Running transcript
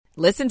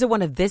Listen to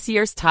one of this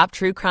year's top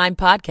true crime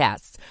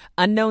podcasts.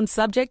 Unknown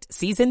Subject,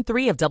 Season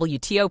 3 of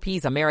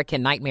WTOP's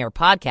American Nightmare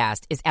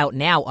podcast is out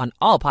now on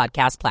all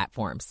podcast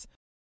platforms.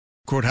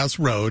 Courthouse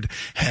Road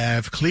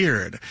have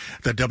cleared.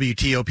 The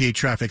WTOP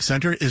Traffic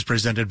Center is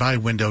presented by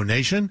Window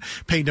Nation.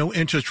 Pay no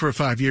interest for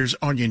 5 years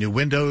on your new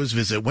windows.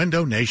 Visit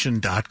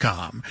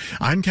windownation.com.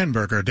 I'm Ken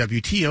Berger,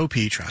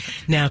 WTOP Traffic.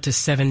 Now to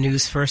 7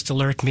 News First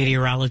Alert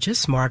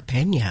meteorologist Mark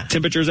Pena.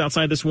 Temperatures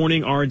outside this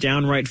morning are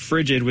downright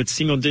frigid with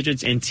single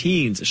digits and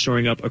teens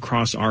showing up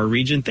across our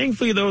region.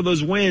 Thankfully, though,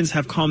 those winds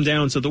have calmed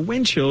down, so the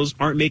wind chills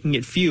aren't making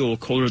it feel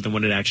colder than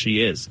what it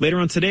actually is. Later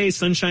on today,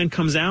 sunshine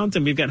comes out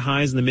and we've got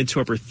highs in the mid to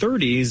upper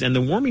 30s, and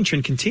the warming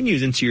trend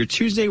continues into your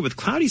Tuesday with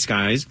cloudy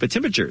skies, but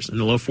temperatures in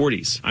the low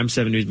 40s. I'm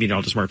 7 News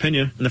meteorologist Mark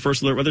Pena in the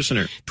First Alert Weather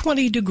Center.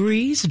 20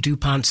 degrees,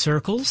 DuPont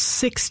Circle,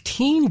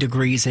 16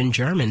 degrees in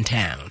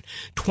Germantown,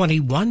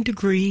 21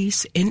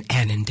 degrees in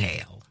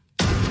Annandale.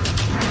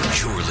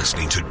 You're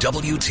listening to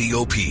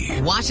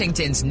WTOP,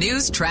 Washington's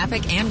news,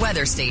 traffic, and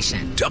weather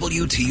station.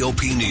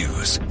 WTOP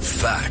News.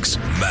 Facts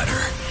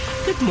matter.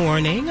 Good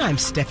morning. I'm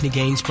Stephanie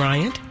Gaines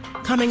Bryant.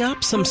 Coming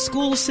up, some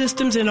school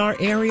systems in our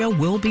area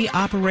will be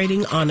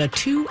operating on a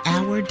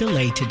 2-hour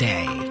delay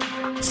today.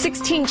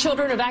 16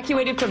 children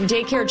evacuated from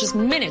daycare just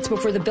minutes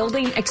before the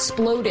building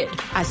exploded.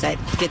 I said,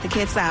 get the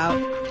kids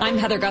out. I'm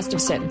Heather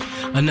Gustafson.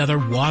 Another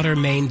water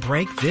main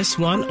break, this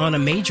one on a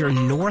major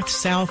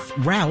north-south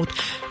route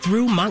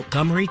through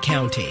Montgomery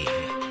County.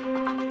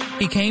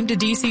 He came to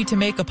D.C. to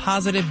make a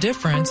positive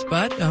difference,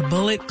 but a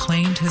bullet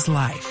claimed his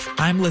life.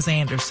 I'm Liz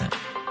Anderson.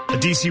 A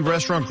D.C.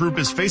 restaurant group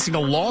is facing a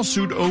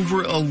lawsuit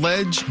over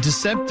alleged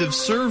deceptive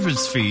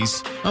service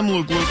fees. I'm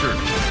Luke Luker.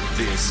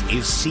 This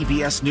is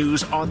CBS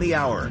News on the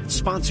Hour,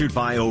 sponsored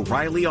by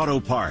O'Reilly Auto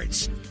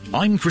Parts.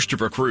 I'm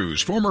Christopher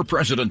Cruz. Former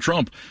President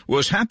Trump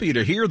was happy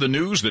to hear the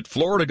news that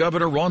Florida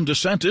Governor Ron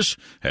DeSantis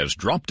has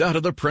dropped out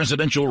of the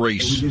presidential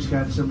race. We just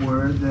got some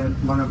word that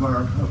one of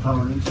our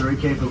opponents, a very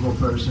capable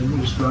person,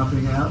 is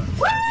dropping out.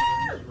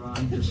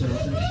 Ron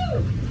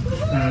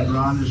DeSantis. And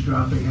Ron is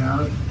dropping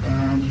out,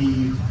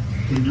 and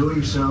in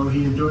doing so,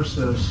 he endorsed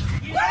us.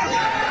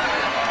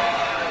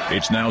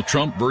 It's now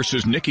Trump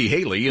versus Nikki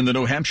Haley in the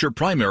New Hampshire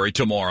primary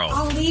tomorrow.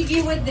 I'll leave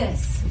you with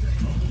this.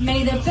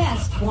 May the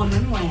best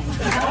woman win.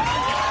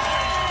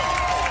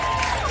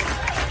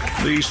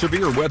 The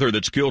severe weather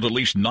that's killed at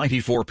least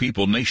 94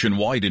 people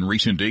nationwide in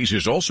recent days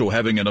is also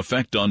having an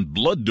effect on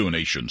blood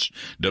donations.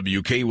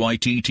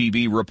 WKYT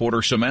TV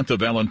reporter Samantha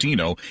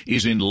Valentino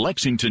is in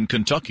Lexington,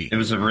 Kentucky. It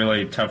was a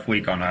really tough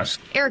week on us.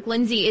 Eric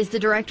Lindsay is the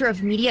director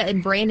of media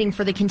and branding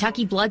for the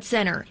Kentucky Blood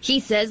Center. He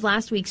says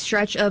last week's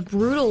stretch of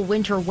brutal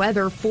winter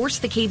weather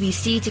forced the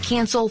KBC to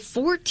cancel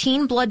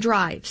 14 blood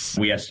drives.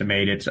 We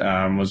estimate it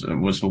was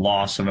the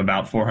loss of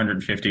about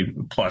 450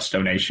 plus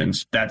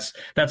donations. That's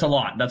a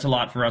lot. That's a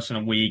lot for us in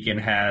a week. And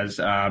has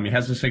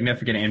a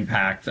significant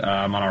impact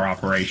on our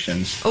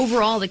operations.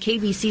 Overall, the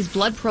KBC's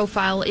blood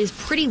profile is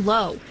pretty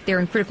low.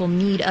 They're in critical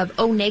need of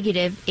O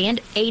negative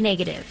and A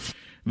negative.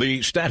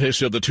 The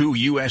status of the 2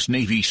 U.S.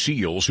 Navy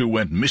SEALs who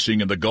went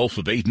missing in the Gulf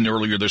of Aden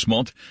earlier this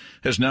month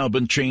has now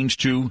been changed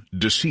to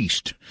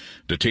deceased.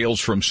 Details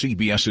from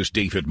CBS's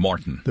David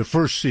Martin. The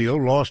first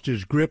SEAL lost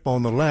his grip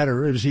on the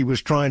ladder as he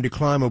was trying to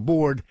climb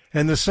aboard,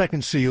 and the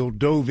second SEAL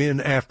dove in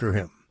after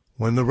him.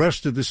 When the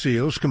rest of the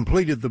SEALs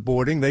completed the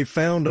boarding, they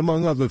found,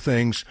 among other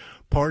things,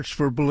 parts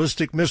for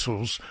ballistic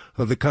missiles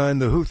of the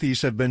kind the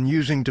Houthis have been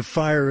using to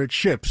fire at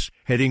ships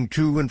heading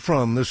to and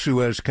from the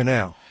Suez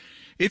Canal.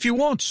 If you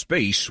want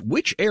space,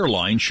 which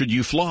airline should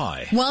you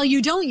fly? While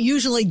you don't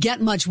usually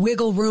get much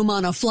wiggle room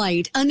on a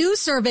flight, a new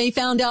survey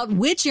found out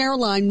which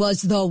airline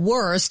was the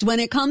worst when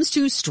it comes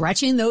to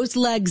stretching those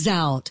legs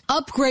out.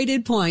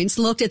 Upgraded Points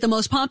looked at the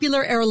most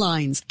popular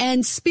airlines,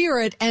 and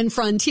Spirit and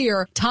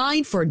Frontier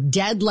tied for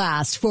dead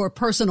last for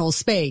personal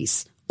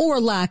space. Or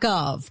lack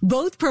of.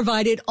 Both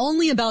provided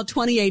only about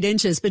 28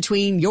 inches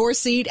between your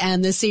seat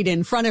and the seat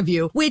in front of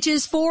you, which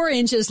is 4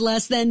 inches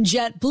less than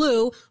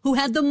JetBlue, who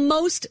had the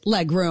most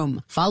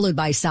legroom, followed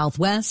by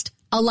Southwest,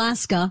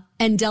 Alaska,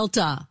 and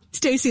Delta.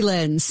 Stacey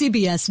Lynn,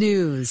 CBS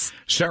News.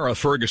 Sarah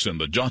Ferguson,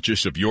 the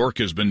Duchess of York,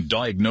 has been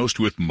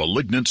diagnosed with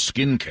malignant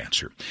skin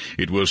cancer.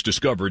 It was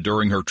discovered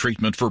during her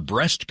treatment for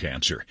breast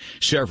cancer.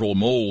 Several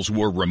moles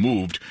were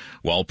removed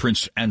while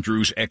Prince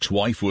Andrew's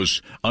ex-wife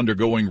was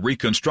undergoing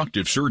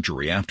reconstructive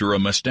surgery after a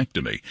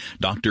mastectomy.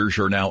 Doctors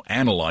are now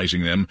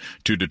analyzing them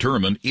to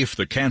determine if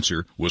the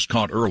cancer was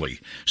caught early.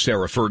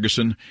 Sarah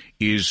Ferguson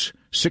is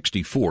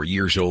 64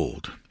 years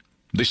old.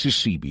 This is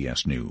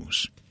CBS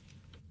News.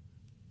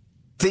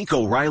 Think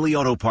O'Reilly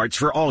Auto Parts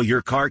for all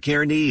your car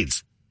care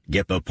needs.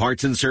 Get the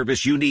parts and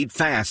service you need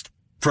fast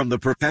from the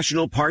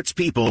professional parts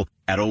people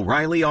at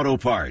O'Reilly Auto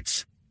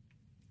Parts.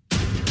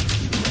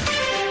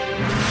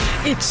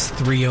 It's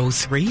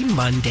 3:03,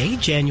 Monday,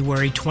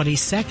 January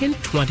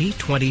 22nd,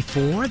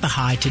 2024. The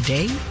high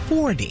today,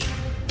 40.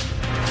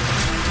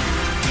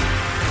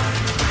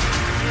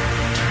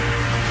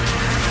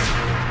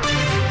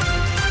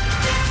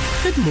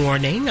 Good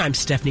morning. I'm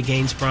Stephanie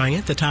Gaines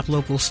Bryant. The top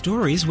local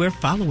stories we're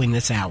following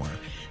this hour.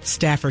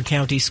 Stafford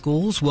County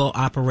schools will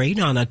operate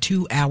on a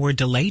 2-hour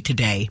delay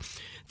today.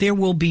 There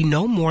will be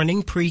no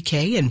morning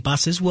pre-K, and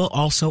buses will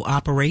also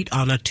operate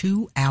on a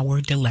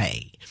 2-hour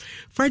delay.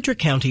 Frederick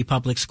County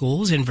Public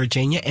Schools in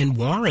Virginia and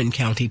Warren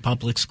County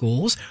Public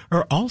Schools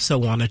are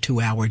also on a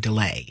 2-hour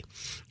delay.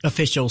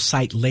 Officials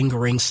cite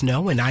lingering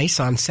snow and ice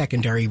on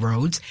secondary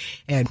roads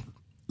and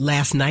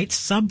last night's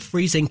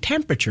sub-freezing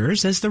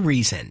temperatures as the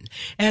reason.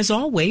 As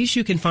always,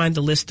 you can find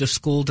the list of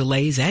school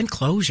delays and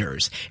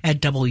closures at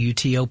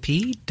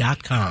WTOP.com.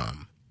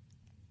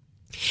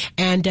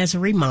 And as a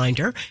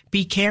reminder,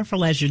 be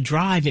careful as you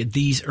drive at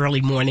these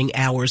early morning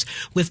hours.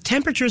 With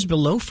temperatures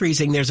below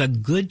freezing, there's a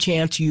good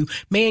chance you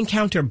may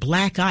encounter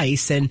black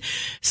ice and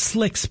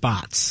slick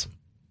spots.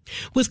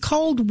 With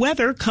cold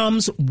weather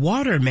comes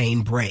water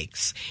main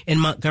breaks. In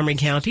Montgomery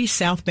County,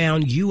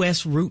 southbound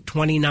U.S. Route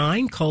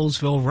 29,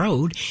 Colesville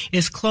Road,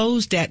 is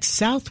closed at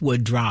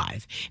Southwood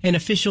Drive, and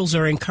officials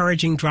are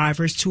encouraging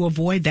drivers to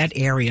avoid that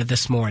area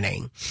this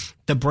morning.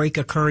 The break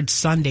occurred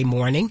Sunday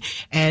morning,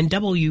 and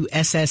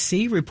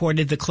WSSC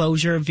reported the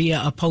closure via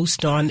a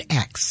post on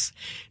X.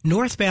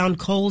 Northbound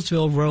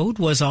Colesville Road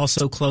was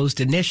also closed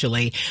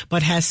initially,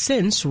 but has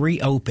since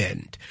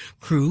reopened.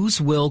 Crews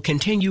will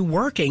continue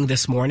working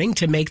this morning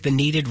to make the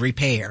needed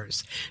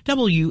repairs.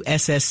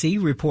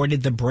 WSSC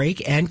reported the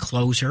break and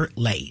closure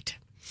late.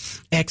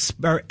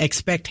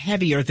 Expect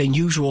heavier than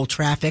usual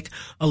traffic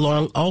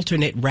along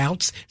alternate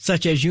routes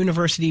such as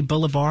University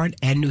Boulevard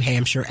and New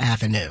Hampshire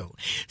Avenue.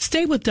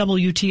 Stay with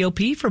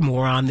WTOP for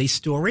more on these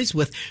stories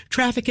with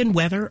traffic and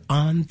weather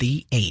on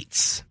the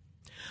 8s.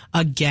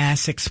 A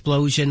gas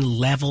explosion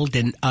leveled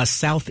in a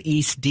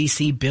southeast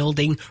D.C.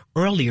 building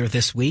earlier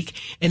this week,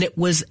 and it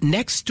was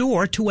next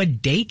door to a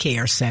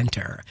daycare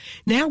center.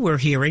 Now we're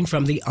hearing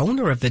from the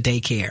owner of the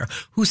daycare,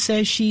 who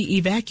says she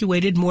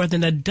evacuated more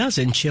than a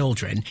dozen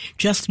children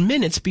just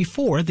minutes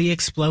before the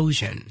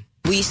explosion.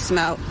 We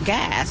smelled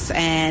gas,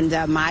 and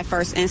my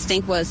first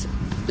instinct was,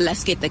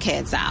 let's get the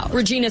kids out.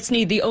 Regina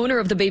Sneed, the owner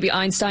of the Baby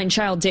Einstein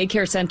Child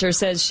Daycare Center,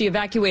 says she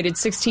evacuated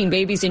 16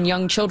 babies and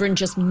young children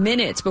just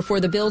minutes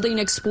before the building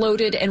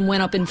exploded and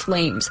went up in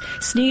flames.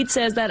 Sneed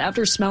says that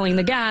after smelling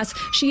the gas,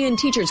 she and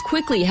teachers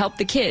quickly helped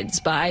the kids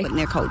by putting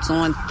their coats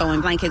on,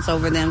 throwing blankets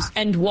over them,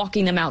 and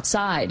walking them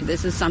outside.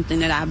 This is something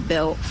that I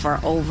built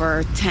for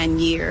over 10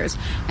 years,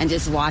 and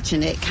just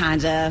watching it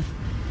kind of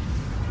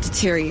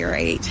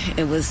deteriorate.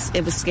 It was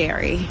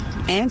scary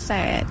and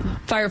sad.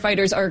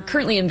 Firefighters are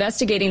currently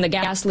investigating the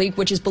gas leak,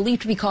 which is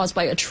believed to be caused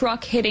by a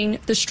truck hitting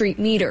the street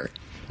meter.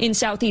 In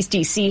Southeast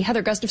D.C.,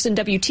 Heather Gustafson,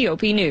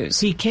 WTOP News.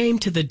 He came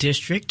to the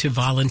district to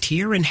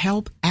volunteer and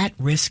help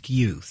at-risk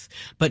youth.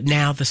 But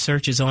now the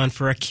search is on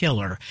for a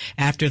killer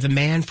after the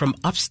man from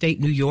upstate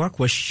New York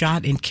was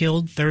shot and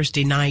killed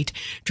Thursday night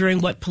during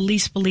what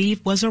police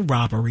believe was a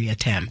robbery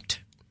attempt.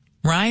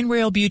 Ryan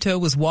Realbuto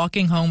was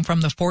walking home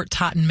from the Fort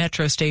Totten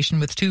metro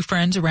station with two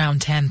friends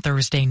around 10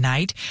 Thursday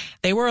night.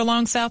 They were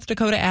along South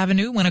Dakota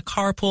Avenue when a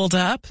car pulled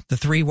up. The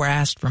three were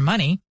asked for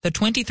money. The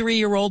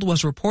 23-year-old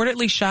was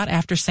reportedly shot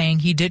after saying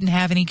he didn't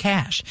have any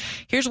cash.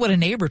 Here's what a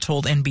neighbor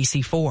told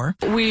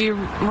NBC4. We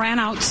ran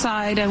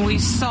outside and we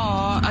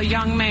saw a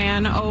young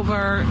man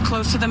over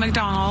close to the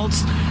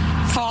McDonald's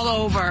fall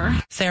over.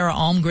 Sarah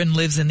Almgren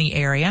lives in the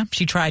area.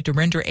 She tried to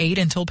render aid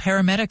until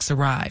paramedics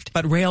arrived,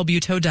 but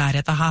Realbuto died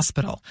at the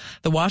hospital.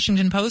 The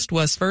Washington Post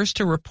was first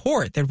to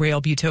report that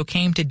Realbuto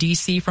came to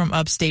D.C. from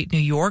upstate New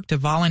York to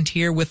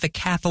volunteer with the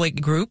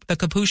Catholic group, the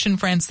Capuchin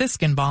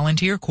Franciscan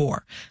Volunteer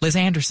Corps. Liz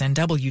Anderson,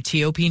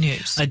 WTOP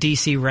News. A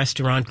D.C.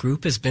 restaurant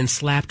group has been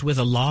slapped with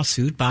a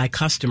lawsuit by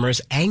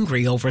customers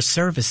angry over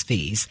service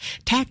fees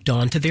tacked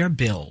on to their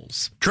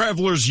bills.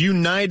 Travelers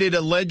United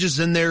alleges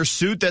in their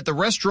suit that the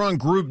restaurant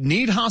group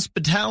Need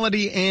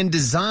Hospitality and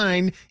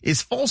Design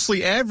is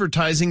falsely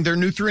advertising their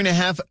new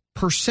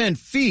 3.5%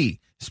 fee,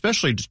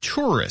 especially to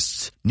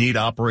tourists. Need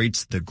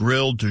operates the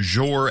Grill, Du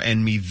Jour,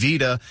 and Mi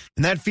Vida,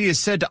 and that fee is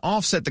said to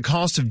offset the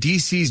cost of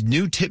D.C.'s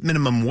new tip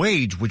minimum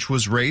wage, which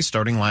was raised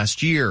starting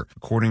last year.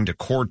 According to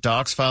court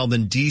docs filed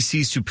in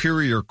D.C.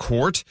 Superior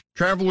Court,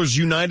 Travelers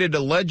United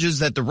alleges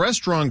that the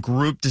restaurant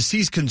group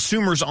deceased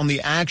consumers on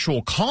the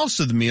actual cost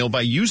of the meal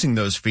by using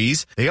those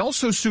fees. They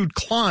also sued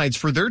Clyde's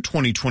for their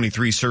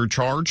 2023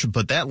 surcharge,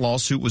 but that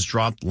lawsuit was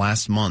dropped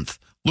last month.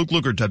 Luke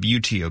Luger,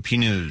 WTOP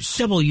News.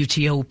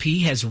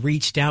 WTOP has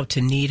reached out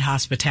to Need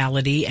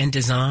Hospitality and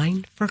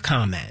Design for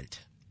comment.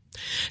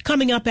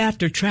 Coming up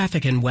after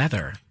traffic and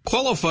weather.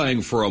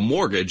 Qualifying for a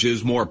mortgage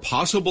is more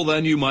possible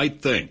than you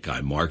might think.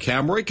 I'm Mark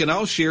Hamrick, and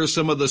I'll share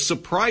some of the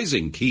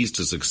surprising keys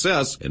to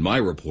success in my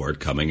report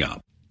coming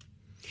up.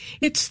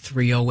 It's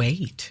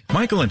 3:08.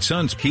 Michael &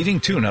 Son's heating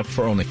tune-up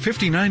for only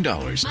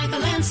 $59.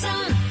 Michael &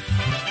 Son.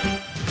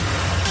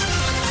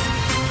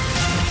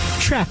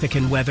 Traffic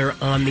and weather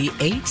on the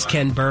 8s.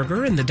 Ken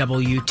Berger in the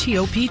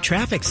WTOP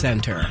Traffic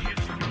Center.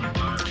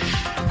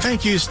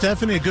 Thank you,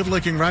 Stephanie. A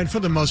good-looking ride for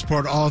the most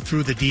part all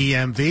through the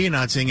DMV.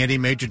 Not seeing any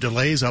major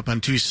delays up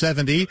on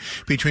 270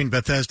 between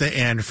Bethesda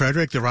and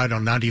Frederick. The ride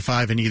on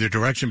 95 in either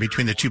direction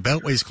between the two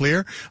beltways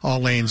clear. All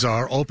lanes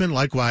are open.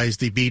 Likewise,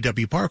 the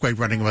BW Parkway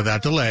running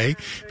without delay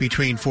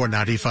between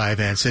 495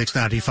 and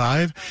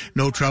 695.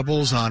 No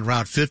troubles on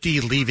Route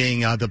 50 leaving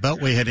the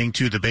beltway heading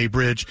to the Bay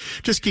Bridge.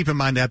 Just keep in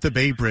mind at the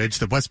Bay Bridge,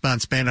 the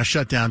westbound span is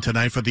shut down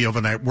tonight for the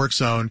overnight work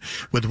zone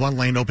with one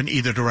lane open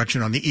either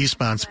direction on the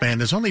eastbound span.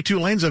 There's only two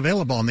lanes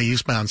available on the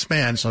eastbound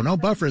span, so no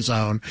buffer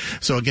zone.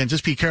 So again,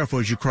 just be careful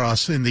as you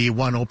cross in the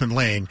one open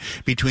lane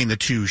between the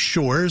two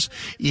shores.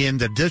 In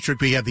the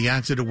district, we have the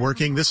accident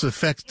working. This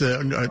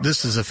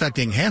is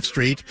affecting Half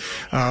Street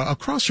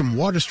across from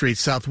Water Street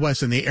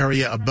southwest in the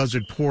area of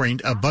Buzzard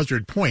Point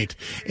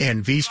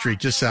and V Street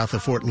just south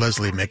of Fort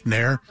Leslie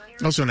McNair.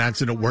 Also an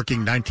accident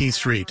working 19th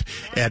Street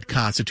at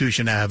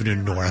Constitution Avenue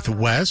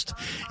Northwest.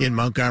 In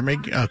Montgomery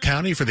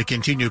County for the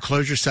continued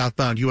closure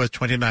southbound US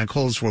 29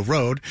 Colesville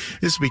Road.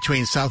 This is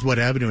between Southwood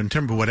Avenue and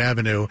Timberwood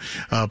Avenue.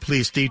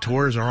 Police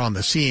detours are on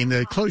the scene.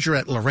 The closure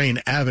at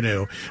Lorraine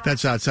Avenue,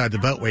 that's outside the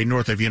Beltway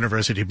north of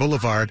University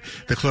Boulevard.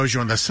 The closure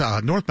on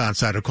the northbound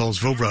side of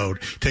Colesville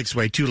Road takes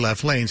away two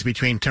left lanes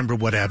between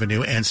Timberwood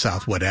Avenue and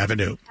Southwood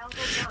Avenue.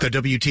 The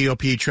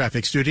WTOP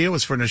traffic studio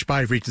is furnished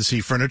by Regency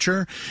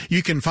Furniture.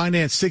 You can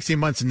finance 60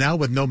 months now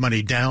with no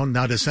money down,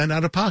 not a cent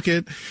out of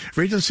pocket.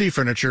 Regency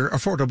Furniture,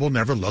 affordable,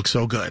 never looked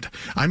so good.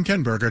 I'm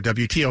Ken Berger,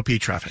 WTOP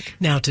Traffic.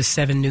 Now to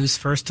 7 News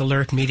First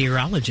Alert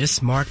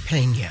meteorologist Mark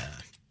Pena.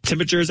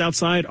 Temperatures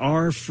outside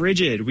are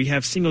frigid. We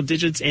have single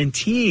digits and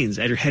teens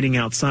as you're heading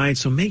outside,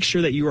 so make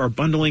sure that you are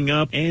bundling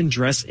up and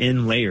dress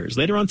in layers.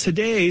 Later on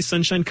today,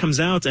 sunshine comes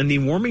out and the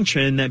warming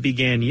trend that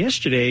began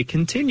yesterday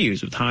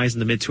continues with highs in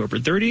the mid to upper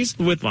 30s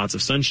with lots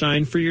of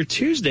sunshine. For your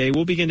Tuesday,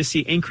 we'll begin to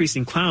see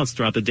increasing clouds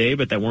throughout the day,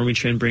 but that warming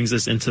trend brings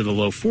us into the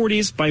low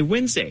 40s. By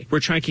Wednesday,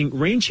 we're tracking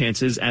rain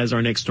chances as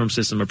our next storm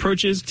system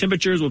approaches.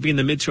 Temperatures will be in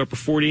the mid to upper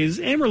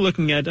 40s, and we're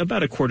looking at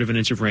about 1/4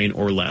 inch of rain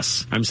or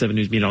less. I'm 7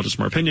 News meteorologist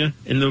Mark Pena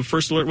in the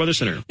First Alert Weather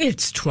Center.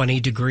 It's 20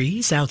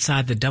 degrees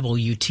outside the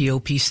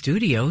WTOP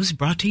studios,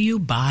 brought to you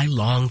by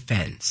Long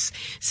Fence.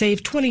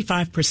 Save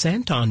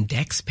 25% on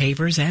decks,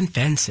 pavers, and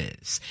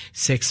fences.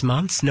 6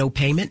 months, no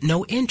payment,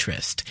 no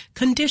interest.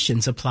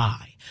 Conditions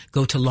apply.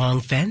 Go to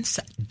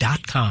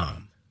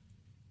longfence.com.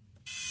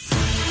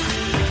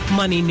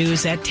 Money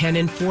news at 10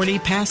 and 40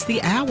 past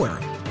the hour.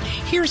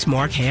 Here's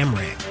Mark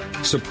Hamrick.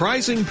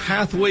 Surprising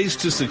pathways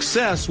to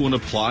success when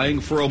applying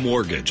for a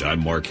mortgage.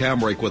 I'm Mark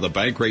Hamrick with a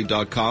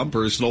Bankrate.com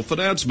Personal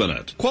Finance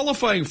Minute.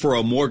 Qualifying for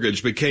a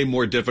mortgage became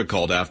more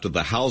difficult after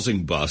the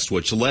housing bust,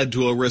 which led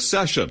to a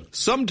recession.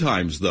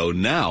 Sometimes, though,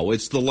 now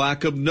it's the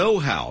lack of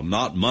know-how,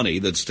 not money,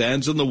 that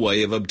stands in the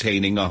way of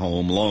obtaining a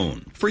home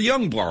loan. For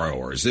young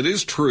borrowers, it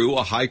is true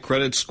a high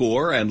credit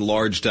score and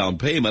large down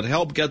payment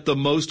help get the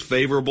most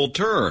favorable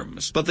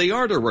terms, but they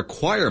aren't a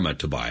requirement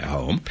to buy a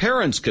home.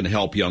 Parents can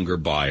help younger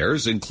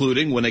buyers,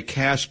 including when a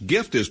cash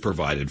gift is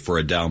provided for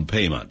a down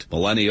payment.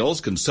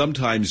 Millennials can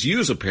sometimes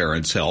use a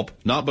parent's help,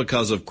 not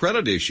because of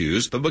credit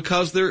issues, but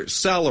because their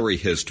salary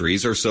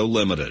histories are so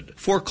limited.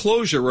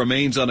 Foreclosure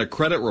remains on a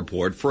credit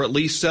report for at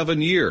least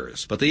 7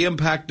 years, but the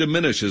impact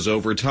diminishes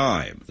over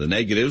time. The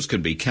negatives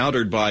can be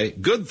countered by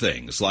good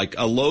things like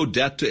a low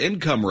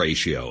debt-to-income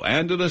ratio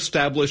and an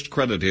established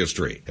credit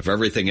history. If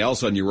everything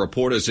else on your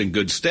report is in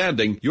good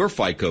standing, your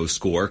FICO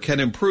score can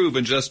improve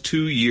in just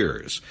 2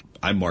 years.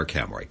 I'm Mark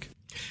Hamrick.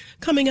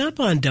 Coming up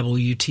on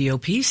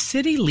WTOP,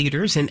 city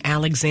leaders in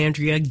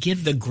Alexandria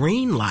give the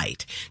green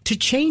light to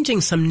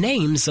changing some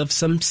names of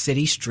some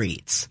city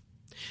streets.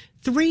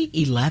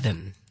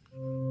 3:11.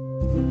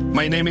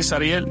 My name is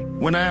Ariel.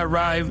 When I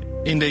arrived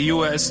in the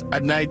U.S.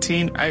 at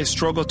 19, I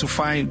struggled to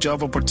find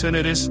job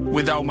opportunities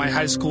without my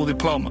high school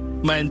diploma.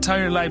 My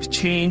entire life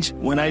changed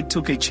when I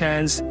took a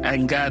chance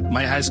and got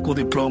my high school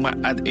diploma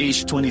at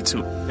age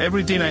 22.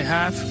 Everything I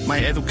have, my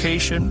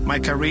education, my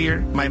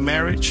career, my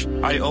marriage,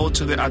 I owe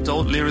to the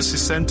Adult Literacy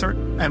Center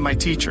and my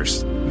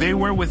teachers. They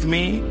were with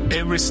me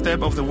every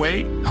step of the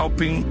way,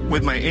 helping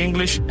with my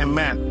English and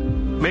math,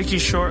 making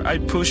sure I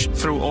pushed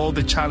through all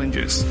the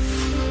challenges.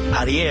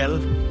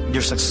 Ariel,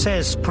 your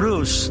success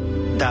proves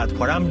that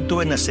what I'm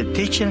doing as a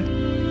teacher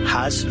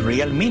has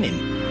real meaning.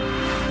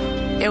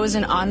 It was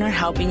an honor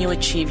helping you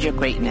achieve your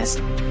greatness.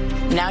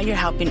 Now you're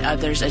helping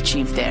others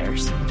achieve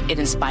theirs. It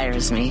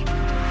inspires me.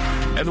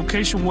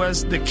 Education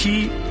was the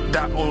key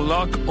that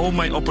unlocked all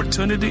my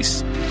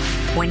opportunities.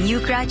 When you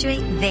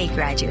graduate, they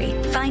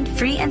graduate. Find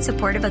free and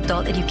supportive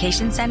adult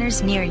education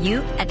centers near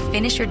you at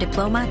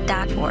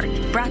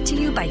finishyourdiploma.org. Brought to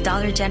you by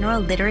Dollar General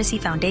Literacy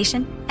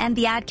Foundation and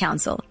the Ad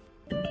Council.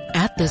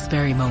 At this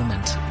very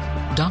moment,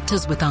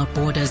 Doctors Without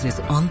Borders is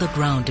on the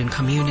ground in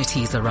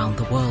communities around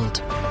the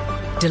world,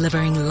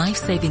 delivering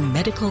life-saving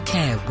medical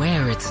care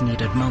where it's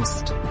needed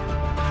most.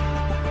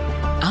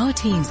 Our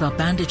teams are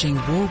bandaging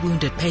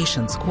war-wounded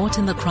patients caught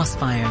in the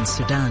crossfire in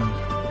Sudan,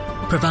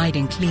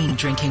 providing clean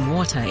drinking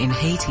water in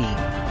Haiti,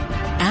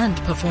 and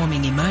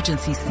performing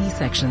emergency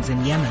C-sections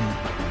in Yemen.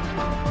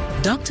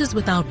 Doctors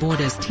Without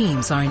Borders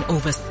teams are in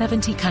over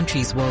 70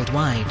 countries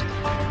worldwide,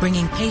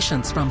 bringing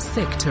patients from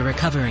sick to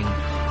recovering,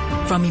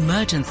 from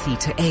emergency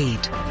to aid,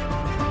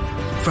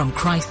 from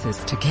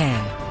crisis to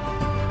care.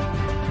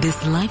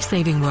 This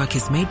life-saving work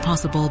is made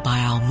possible by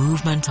our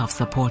movement of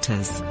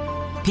supporters.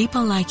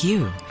 People like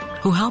you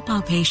who help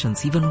our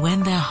patients even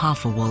when they're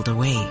half a world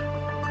away.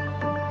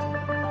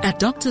 At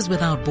Doctors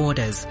Without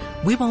Borders,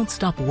 we won't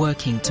stop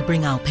working to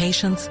bring our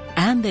patients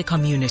and their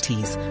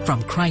communities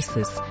from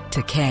crisis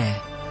to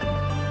care.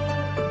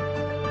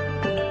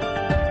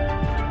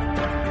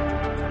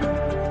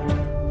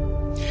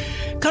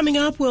 Coming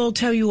up, we'll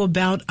tell you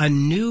about a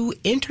new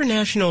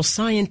international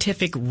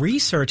scientific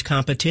research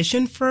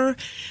competition for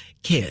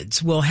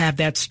kids. We'll have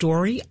that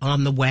story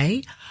on the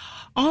way.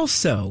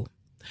 Also,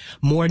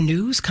 more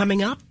news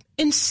coming up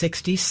in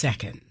 60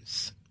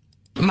 seconds.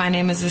 My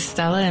name is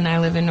Estella, and I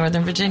live in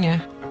Northern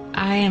Virginia.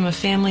 I am a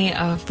family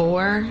of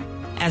 4.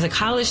 As a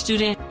college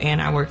student,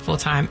 and I work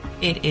full-time,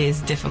 it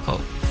is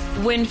difficult.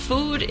 When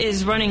food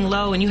is running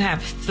low and you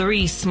have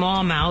 3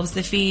 small mouths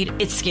to feed,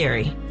 it's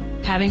scary.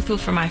 Having food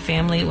for my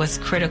family was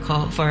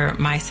critical for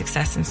my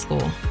success in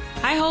school.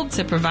 I hope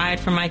to provide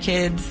for my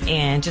kids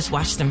and just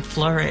watch them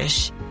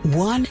flourish.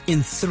 1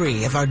 in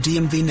 3 of our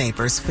DMV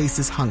neighbors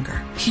faces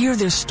hunger. Hear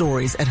their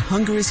stories at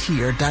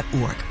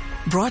hungerishere.org.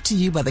 Brought to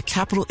you by the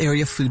Capital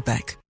Area Food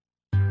Bank.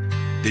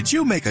 Did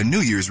you make a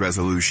New Year's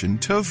resolution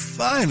to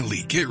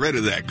finally get rid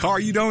of that car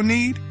you don't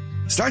need?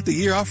 Start the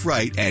year off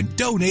right and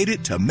donate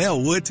it to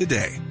Melwood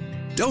today.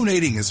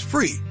 Donating is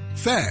free,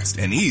 fast,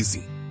 and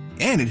easy.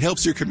 And it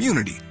helps your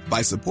community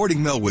by supporting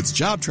Melwood's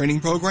job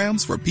training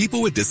programs for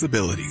people with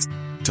disabilities.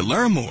 To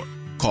learn more,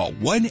 call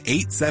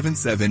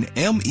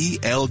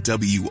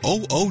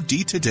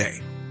 1-877-MELWOOD today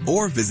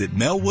or visit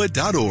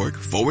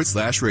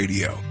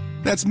melwood.org/radio.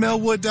 That's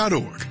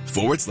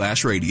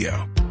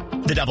melwood.org/radio.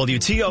 The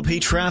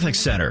WTOP Traffic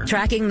Center.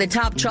 Tracking the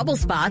top trouble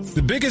spots.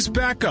 The biggest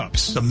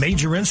backups. The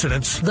major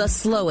incidents. The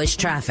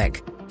slowest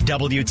traffic.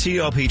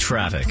 WTOP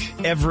Traffic.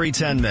 Every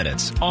 10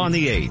 minutes. On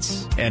the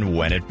 8s. And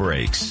when it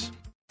breaks.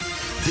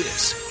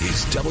 This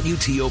is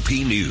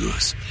WTOP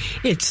News.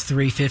 It's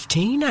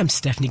 3:15. I'm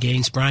Stephanie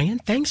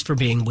Gaines-Bryant. Thanks for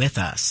being with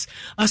us.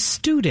 A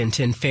student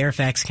in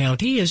Fairfax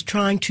County is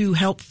trying to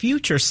help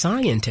future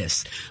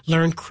scientists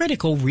learn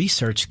critical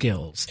research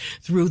skills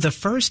through the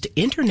first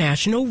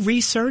International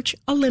Research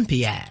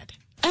Olympiad.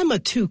 Emma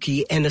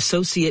Tukey, an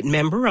associate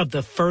member of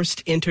the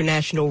First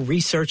International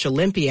Research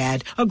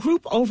Olympiad, a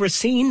group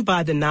overseen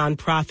by the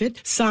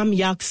nonprofit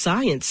Samyak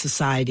Science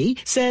Society,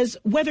 says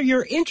whether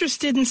you're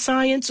interested in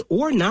science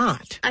or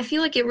not. I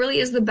feel like it really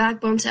is the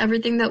backbone to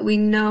everything that we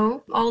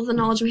know, all the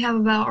knowledge we have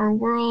about our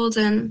world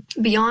and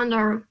beyond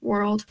our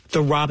world.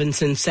 The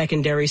Robinson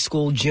Secondary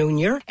School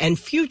junior and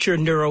future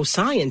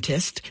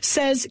neuroscientist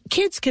says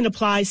kids can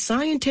apply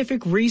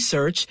scientific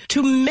research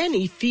to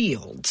many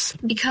fields.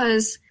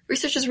 Because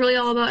research is really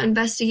all about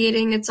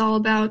investigating. It's all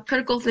about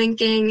critical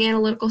thinking,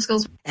 analytical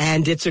skills.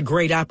 And it's a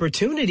great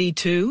opportunity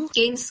to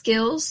gain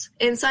skills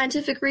in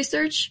scientific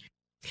research.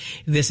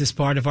 This is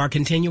part of our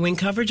continuing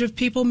coverage of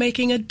people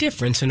making a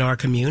difference in our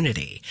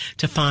community.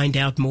 To find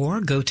out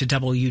more, go to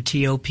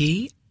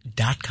WTOP.com.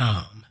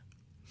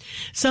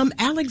 Some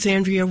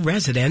Alexandria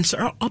residents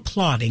are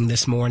applauding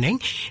this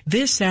morning.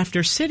 This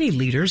after city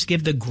leaders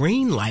give the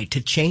green light to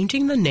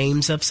changing the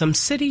names of some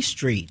city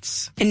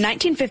streets. In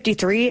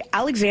 1953,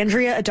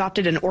 Alexandria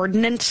adopted an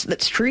ordinance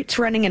that streets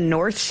running in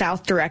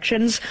north-south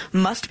directions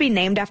must be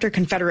named after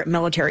Confederate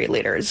military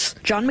leaders.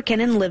 John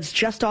McKinnon lives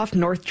just off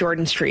North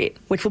Jordan Street,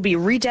 which will be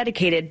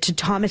rededicated to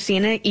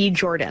Thomasina E.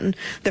 Jordan,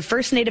 the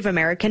first Native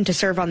American to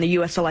serve on the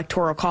U.S.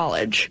 Electoral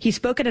College. He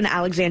spoke at an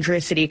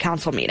Alexandria City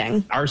Council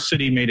meeting. Our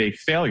city made a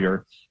failure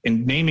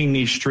in naming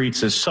these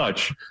streets as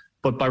such,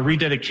 but by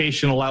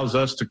rededication allows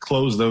us to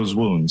close those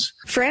wounds.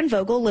 Fran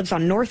Vogel lives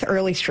on North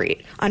Early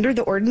Street. Under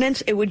the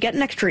ordinance, it would get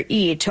an extra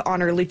E to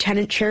honor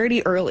Lieutenant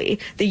Charity Early,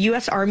 the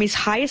U.S. Army's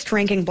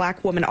highest-ranking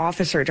black woman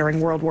officer during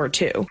World War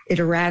II. It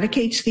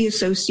eradicates the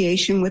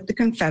association with the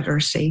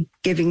Confederacy,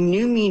 giving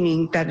new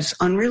meaning that is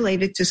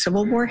unrelated to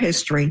Civil War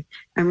history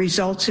and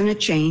results in a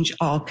change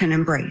all can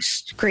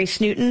embrace. Grace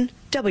Newton,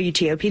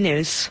 WTOP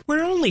News.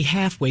 We're only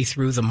halfway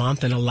through the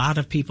month and a lot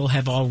of people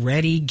have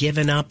already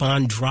given up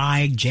on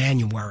dry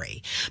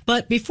January.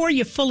 But before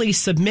you fully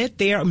submit,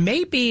 there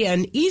may be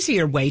an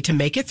easier way to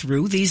make it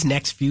through these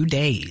next few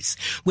days.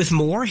 With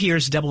more,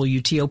 here's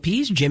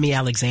WTOP's Jimmy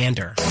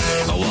Alexander.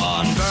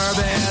 One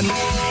bourbon,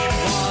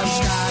 one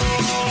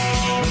scotch,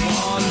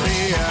 one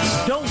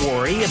beer. Don't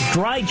worry, if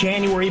dry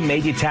January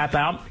made you tap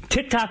out,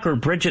 TikToker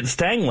Bridget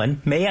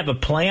Stanglin may have a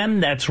plan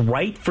that's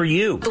right for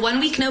you. The 1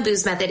 week no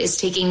booze method is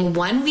taking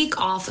 1 week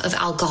off of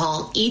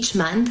alcohol each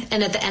month,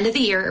 and at the end of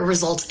the year, it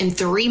results in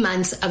 3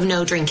 months of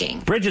no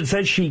drinking. Bridget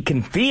says she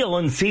can feel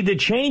and see the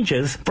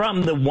changes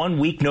from the 1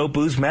 week no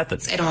booze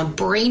method. I don't have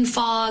brain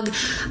fog.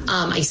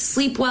 I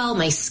sleep well.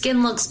 My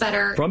skin looks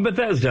better. From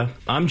Bethesda,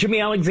 I'm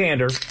Jimmy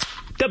Alexander,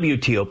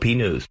 WTOP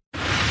News.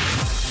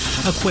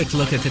 A quick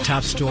look at the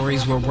top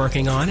stories we're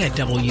working on at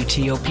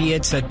WTOP.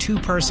 It's a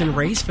two-person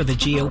race for the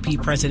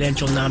GOP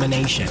presidential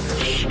nomination.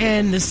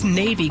 And the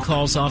Navy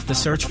calls off the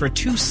search for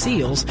 2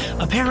 SEALs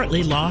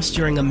apparently lost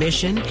during a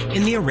mission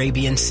in the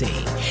Arabian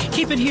Sea.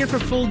 Keep it here for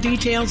full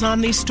details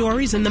on these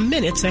stories in the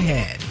minutes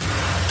ahead.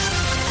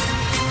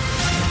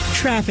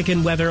 Traffic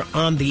and weather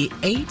on the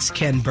 8s.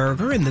 Ken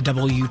Berger in the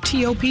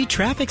WTOP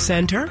Traffic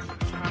Center.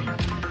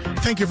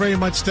 Thank you very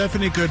much,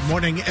 Stephanie. Good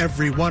morning,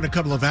 everyone. A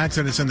couple of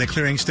accidents in the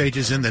clearing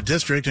stages in the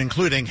district,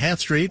 including Half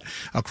Street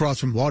across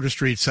from Water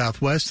Street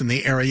Southwest in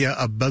the area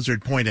of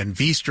Buzzard Point and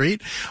V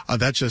Street.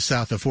 That's just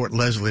south of Fort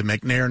Leslie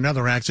McNair.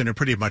 Another accident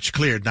pretty much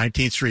cleared,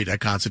 19th Street at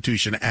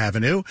Constitution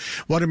Avenue.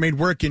 Water main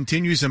work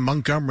continues in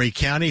Montgomery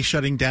County,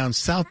 shutting down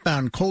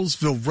southbound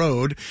Colesville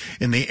Road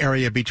in the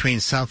area between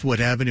Southwood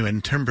Avenue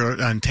and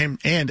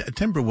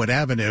Timberwood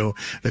Avenue.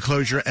 The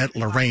closure at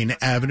Lorraine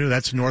Avenue,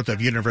 that's north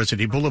of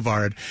University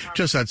Boulevard,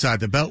 just outside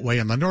the Beltway.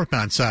 On the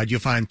northbound side, you'll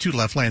find 2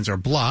 left lanes are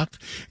blocked.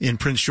 In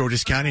Prince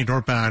George's County,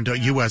 northbound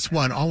US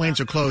 1, all lanes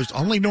are closed,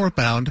 only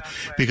northbound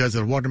because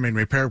of the water main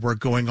repair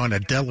work going on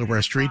at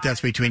Delaware Street. That's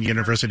between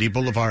University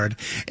Boulevard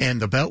and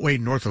the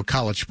Beltway north of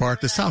College Park.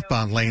 The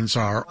southbound lanes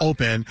are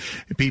open.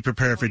 Be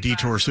prepared for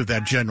detours through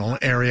that general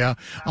area.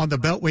 On the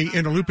Beltway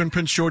inner loop in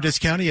Prince George's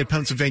County at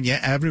Pennsylvania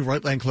Avenue,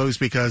 right lane closed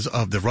because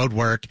of the road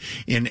work.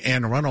 In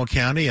Anne Arundel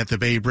County at the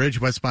Bay Bridge,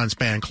 westbound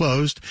span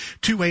closed.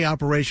 2-way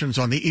operations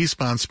on the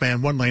eastbound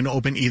span, 1 lane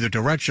open either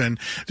direction.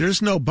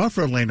 There's no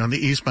buffer lane on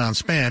the eastbound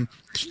span.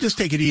 So just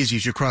take it easy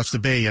as you cross the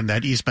bay in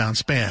that eastbound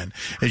span.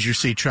 As you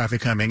see traffic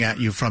coming at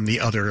you from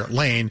the other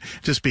lane,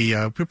 just be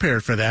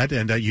prepared for that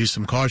and use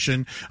some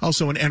caution.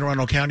 Also in Anne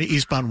Arundel County,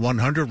 eastbound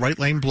 100, right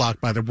lane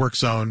blocked by the work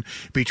zone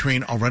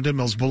between Arundel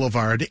Mills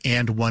Boulevard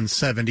and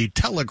 170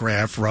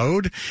 Telegraph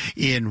Road.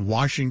 In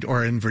Washington,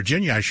 or in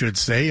Virginia, I should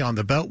say, on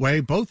the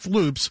Beltway, both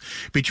loops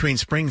between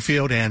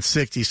Springfield and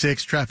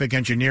 66, traffic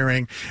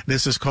engineering.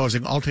 This is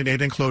causing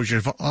alternating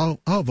closure of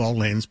all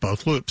lanes,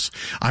 both loops.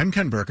 I'm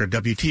Ken Berger,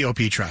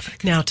 WTOP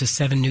Traffic. Now to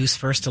 7 News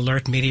First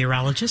Alert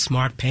meteorologist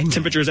Mark Pena.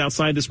 Temperatures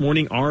outside this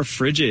morning are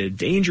frigid,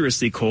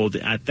 dangerously cold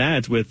at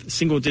that, with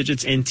single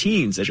digits and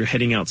teens as you're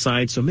heading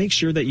outside, so make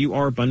sure that you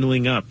are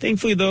bundling up.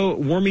 Thankfully, though,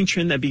 warming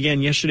trend that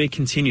began yesterday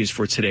continues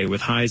for today,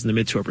 with highs in the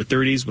mid to upper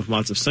 30s with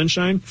lots of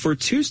sunshine. For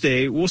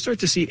Tuesday, we'll start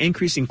to see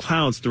increasing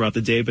clouds throughout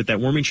the day, but that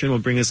warming trend will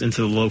bring us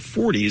into the low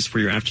 40s for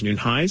your afternoon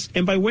highs.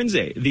 And by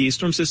Wednesday, the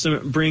storm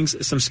system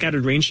brings some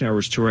scattered rain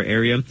showers to our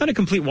area. Not a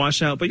complete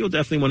washout, but you'll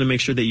definitely want to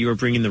make sure that you are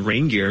bringing the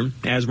rain gear,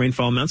 as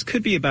rainfall amounts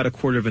could be about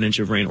 1/4 of an inch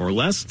of rain or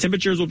less.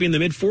 Temperatures will be in the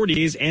mid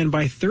 40s, and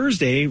by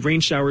Thursday,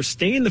 rain showers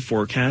stay in the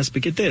forecast,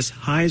 but get this,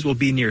 highs will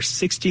be near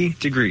 60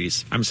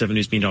 degrees. I'm 7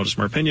 News meteorologist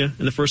Mark Pena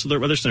in the First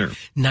Alert Weather Center.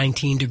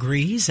 19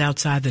 degrees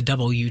outside the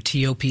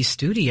WTOP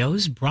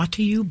studios, brought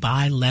to you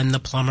by Len the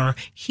Plumber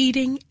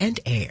Heating and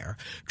Air.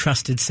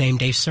 Trusted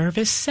same-day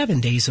service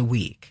 7 days a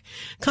week.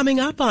 Coming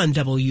up on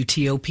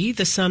WTOP,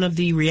 the son of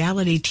the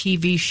reality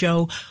TV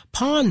show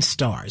Pawn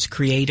Stars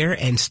creator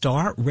and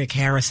star Rick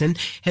Harrison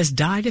has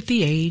died at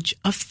the age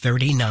of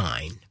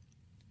 39.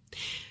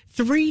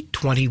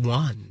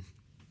 3:21.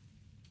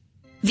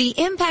 The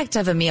impact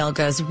of a meal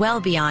goes well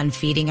beyond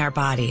feeding our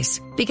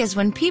bodies, because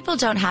when people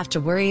don't have to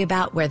worry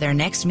about where their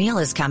next meal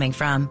is coming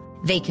from,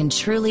 they can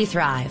truly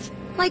thrive,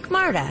 like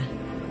Marta.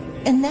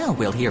 And now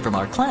we'll hear from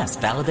our class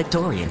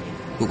valedictorian,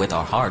 who with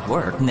our hard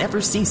work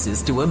never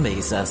ceases to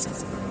amaze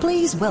us.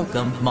 Please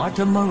welcome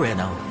Marta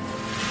Moreno.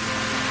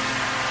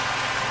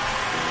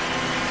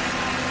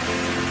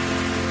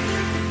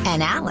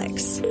 And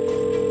Alex.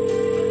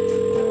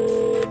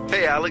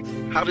 Hey, Alex,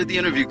 how did the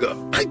interview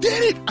go? I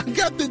did it! I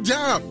got the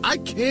job! I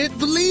can't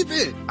believe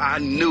it! I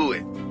knew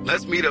it.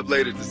 Let's meet up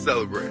later to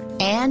celebrate.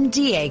 And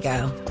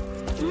Diego.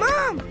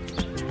 Mom!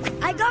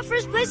 I got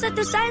first place at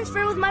the science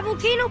fair with my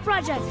volcano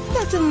project.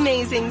 That's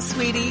amazing,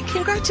 sweetie.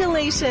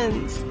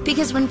 Congratulations.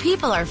 Because when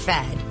people are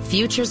fed,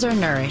 futures are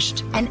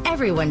nourished, and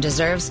everyone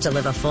deserves to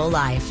live a full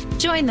life.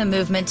 Join the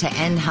movement to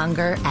end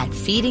hunger at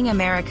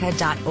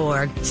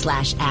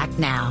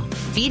feedingamerica.org/actnow.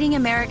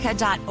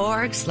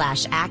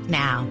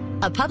 feedingamerica.org/actnow.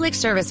 A public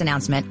service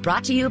announcement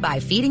brought to you by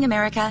Feeding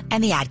America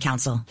and the Ad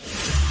Council.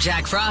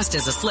 Jack Frost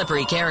is a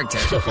slippery character.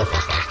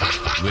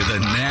 With a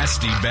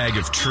nasty bag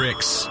of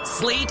tricks.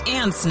 Sleet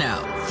and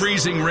snow.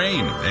 Freezing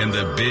rain and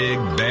the big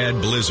bad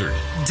blizzard.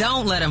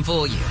 Don't let him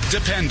fool you.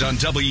 Depend on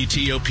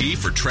WTOP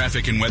for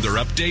traffic and weather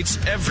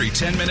updates every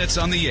 10 minutes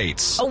on the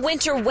 8s. A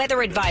winter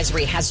weather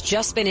advisory has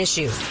just been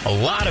issued. A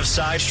lot of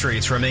side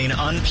streets remain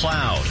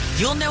unplowed.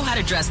 You'll know how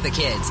to dress the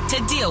kids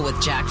to deal with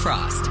Jack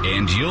Frost.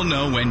 And you'll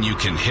know when you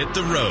can hit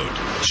the road,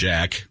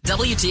 Jack.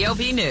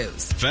 WTOP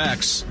News.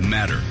 Facts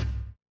matter.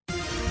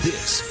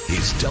 This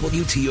is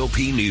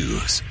WTOP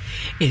News.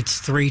 It's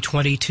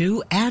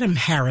 3:22. Adam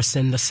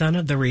Harrison, the son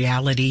of the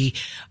reality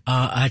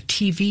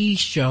TV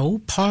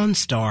show Pawn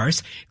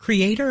Stars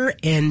creator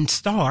and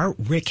star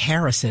Rick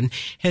Harrison,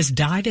 has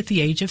died at the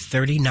age of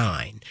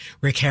 39.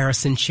 Rick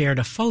Harrison shared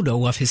a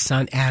photo of his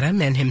son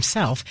Adam and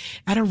himself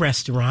at a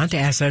restaurant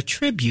as a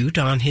tribute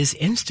on his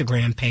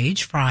Instagram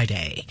page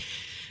Friday.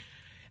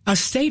 A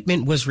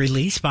statement was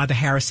released by the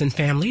Harrison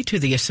family to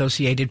the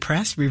Associated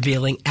Press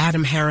revealing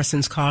Adam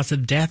Harrison's cause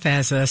of death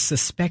as a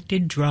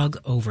suspected drug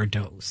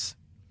overdose.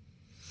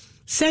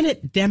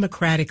 Senate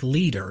Democratic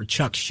leader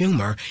Chuck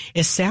Schumer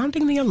is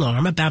sounding the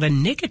alarm about a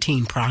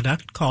nicotine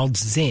product called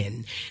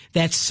Zyn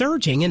that's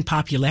surging in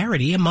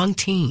popularity among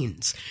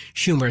teens.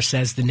 Schumer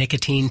says the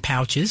nicotine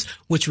pouches,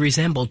 which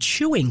resemble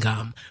chewing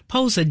gum,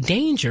 pose a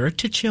danger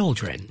to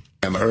children.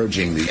 I'm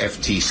urging the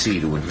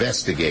FTC to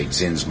investigate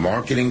Zyn's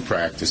marketing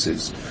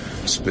practices,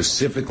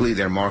 specifically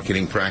their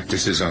marketing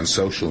practices on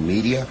social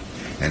media,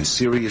 and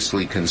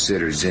seriously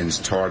consider Zyn's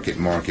target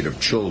market of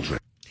children.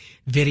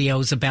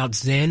 Videos about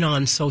Zyn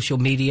on social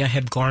media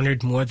have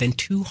garnered more than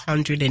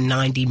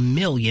 290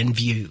 million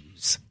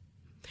views.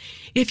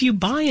 If you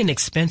buy an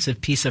expensive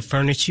piece of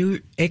furniture,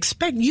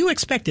 you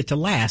expect it to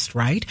last,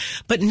 right?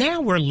 But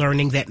now we're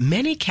learning that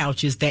many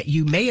couches that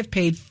you may have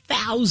paid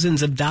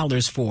thousands of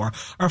dollars for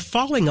are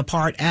falling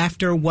apart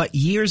after what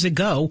years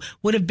ago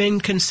would have been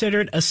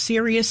considered a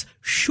serious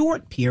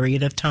short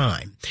period of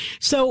time.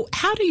 So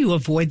how do you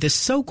avoid this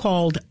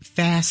so-called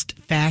fast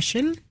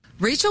fashion?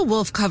 Rachel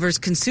Wolf covers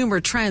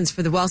consumer trends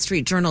for the Wall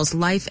Street Journal's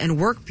Life and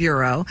Work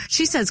Bureau.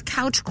 She says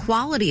couch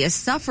quality has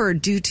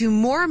suffered due to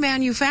more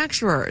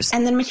manufacturers.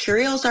 And the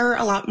materials are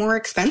a lot more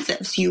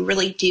expensive, so you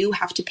really do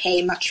have to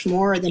pay much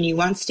more than you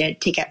once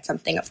did to get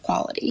something of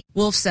quality.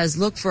 Wolf says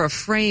look for a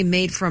frame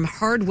made from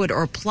hardwood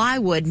or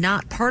plywood,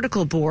 not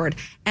particle board.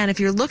 And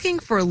if you're looking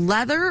for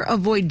leather,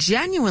 avoid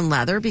genuine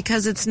leather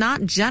because it's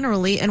not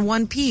generally in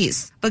one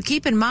piece. But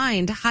keep in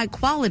mind, high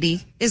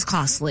quality is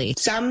costly.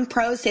 Some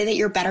pros say that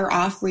you're better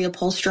off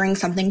reupholstering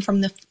something from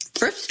the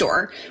thrift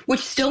store,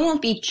 which still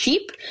won't be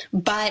cheap,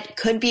 but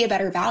could be a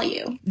better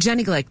value.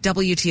 Jenny Glick,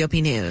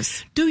 WTOP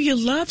News. Do you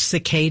love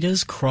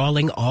cicadas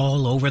crawling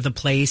all over the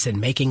place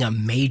and making a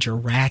major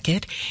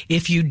racket?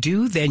 If you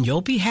do, then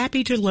you'll be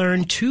happy to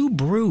learn 2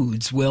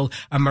 broods will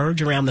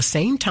emerge around the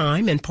same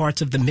time in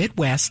parts of the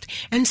Midwest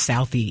and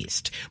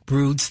Southeast.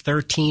 Broods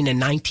 13 and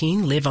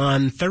 19 live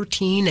on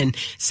 13 and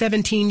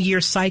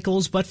 17-year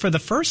cycles, but for the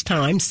first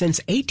time since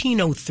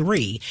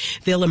 1803,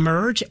 they'll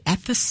emerge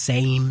at the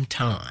same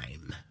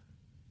time.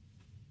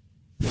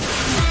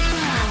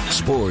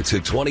 Sports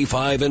at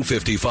 25 and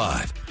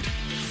 55.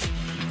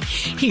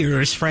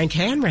 Here's Frank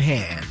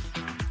Hanrahan.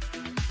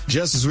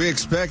 Just as we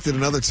expected,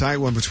 another tight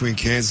one between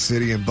Kansas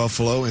City and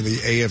Buffalo in the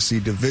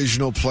AFC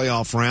Divisional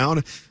Playoff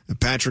round.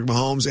 Patrick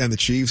Mahomes and the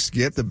Chiefs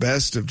get the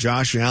best of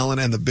Josh Allen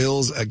and the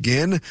Bills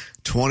again,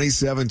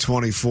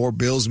 27-24.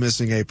 Bills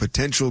missing a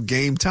potential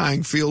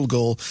game-tying field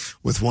goal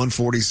with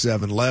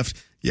 1:47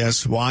 left.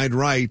 Yes, wide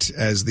right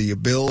as the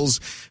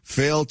Bills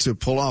fail to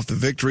pull off the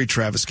victory.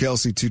 Travis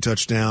Kelce, 2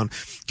 touchdown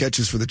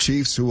catches for the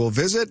Chiefs, who will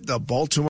visit the Baltimore